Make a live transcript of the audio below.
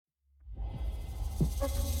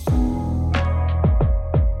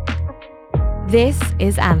This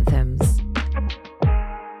is Anthems.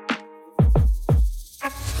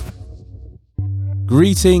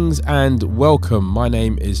 Greetings and welcome. My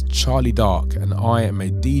name is Charlie Dark and I am a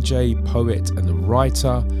DJ, poet and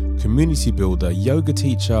writer, community builder, yoga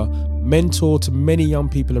teacher, mentor to many young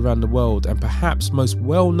people around the world, and perhaps most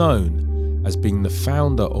well known as being the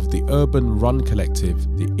founder of the urban run collective,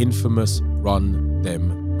 the infamous Run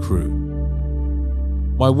Them Crew.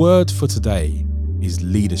 My word for today is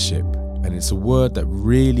leadership, and it's a word that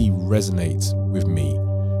really resonates with me,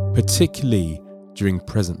 particularly during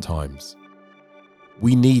present times.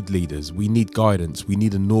 We need leaders, we need guidance, we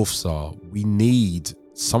need a North Star, we need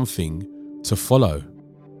something to follow.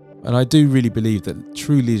 And I do really believe that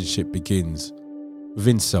true leadership begins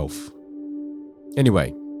within self.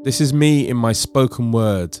 Anyway, this is me in my spoken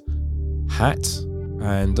word hat,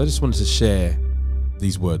 and I just wanted to share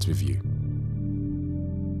these words with you.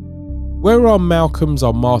 Where are our Malcolms,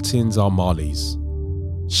 our Martins, our Marleys?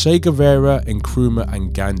 Che Guevara, Nkrumah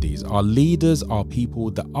and Gandhis, our leaders, our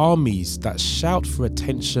people, the armies that shout for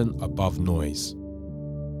attention above noise.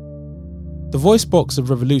 The voice box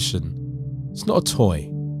of revolution is not a toy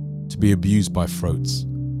to be abused by throats,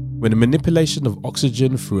 when the manipulation of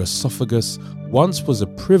oxygen through esophagus once was a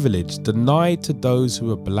privilege denied to those who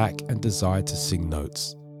were black and desired to sing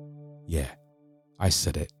notes. Yeah, I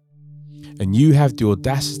said it. And you have the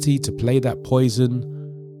audacity to play that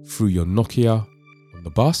poison through your Nokia on the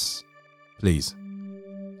bus? Please,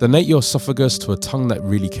 donate your esophagus to a tongue that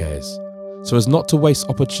really cares, so as not to waste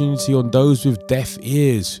opportunity on those with deaf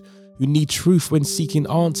ears who need truth when seeking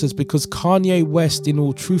answers, because Kanye West, in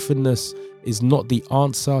all truthfulness, is not the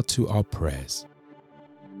answer to our prayers.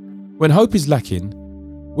 When hope is lacking,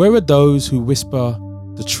 where are those who whisper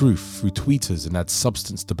the truth through tweeters and add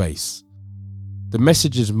substance to base? The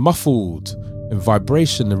message is muffled in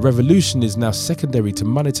vibration, and revolution is now secondary to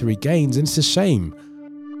monetary gains, and it's a shame.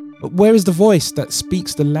 But where is the voice that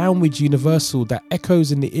speaks the language universal that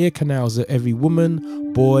echoes in the ear canals of every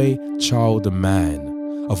woman, boy, child and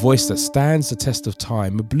man? A voice that stands the test of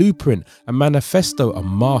time, a blueprint, a manifesto, a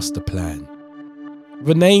master plan. With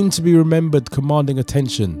a name to be remembered commanding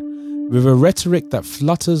attention, with a rhetoric that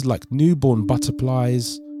flutters like newborn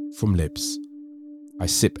butterflies from lips. I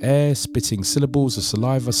sip air, spitting syllables of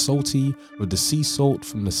saliva salty with the sea salt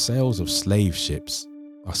from the sails of slave ships.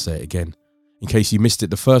 I'll say it again, in case you missed it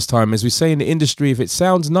the first time. As we say in the industry, if it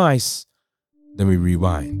sounds nice, then we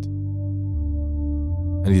rewind.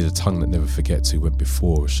 I need a tongue that never forgets who went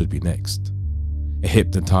before or should be next. A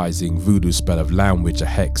hypnotizing voodoo spell of language, a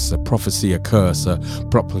hex, a prophecy, a curse, a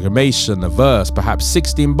proclamation, a verse, perhaps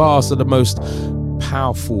 16 bars are the most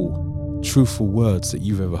powerful, truthful words that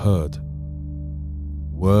you've ever heard.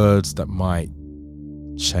 Words that might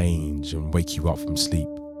change and wake you up from sleep.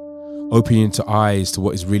 Open your eyes to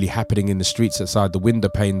what is really happening in the streets outside the window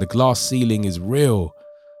pane. The glass ceiling is real.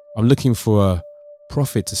 I'm looking for a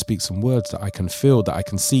prophet to speak some words that I can feel, that I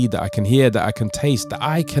can see, that I can hear, that I can taste, that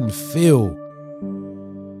I can feel.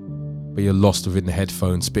 But you're lost within the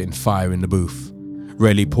headphones, spitting fire in the booth,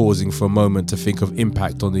 rarely pausing for a moment to think of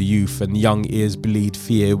impact on the youth, and young ears bleed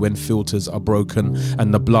fear when filters are broken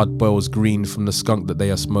and the blood boils green from the skunk that they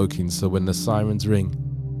are smoking. So when the sirens ring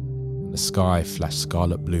and the sky flash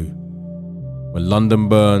scarlet blue, when London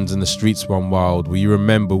burns and the streets run wild, will you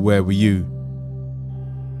remember where were you?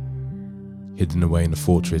 Hidden away in a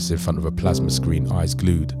fortress in front of a plasma screen, eyes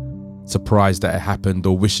glued, surprised that it happened,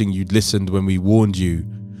 or wishing you'd listened when we warned you,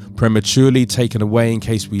 prematurely taken away in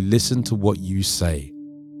case we listened to what you say.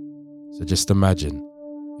 So just imagine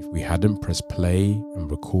if we hadn't pressed play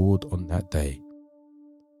and record on that day.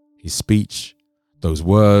 His speech, those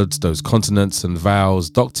words, those consonants and vowels,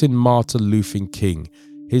 Dr. Martin Luther King,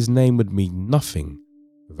 his name would mean nothing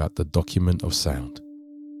without the document of sound.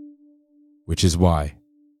 Which is why,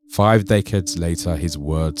 5 decades later, his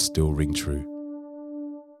words still ring true.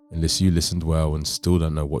 Unless you listened well and still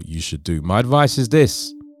don't know what you should do, my advice is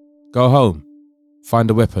this. Go home, find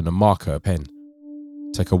a weapon, a marker, a pen.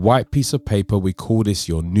 Take a white piece of paper, we call this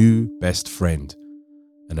your new best friend.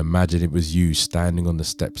 And imagine it was you standing on the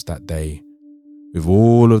steps that day with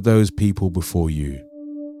all of those people before you.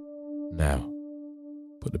 Now,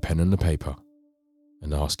 put the pen on the paper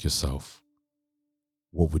and ask yourself,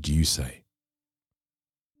 what would you say?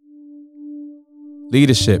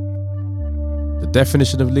 Leadership. The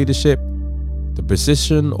definition of leadership, the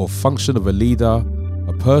position or function of a leader,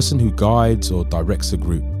 a person who guides or directs a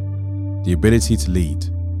group, the ability to lead,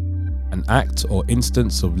 an act or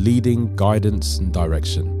instance of leading, guidance and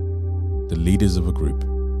direction, the leaders of a group.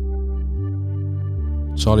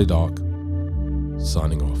 Charlie Dark,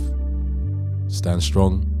 signing off. stand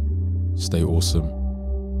strong, stay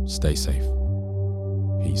awesome, stay safe.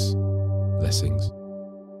 Peace, blessings.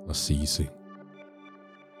 I'll see you soon.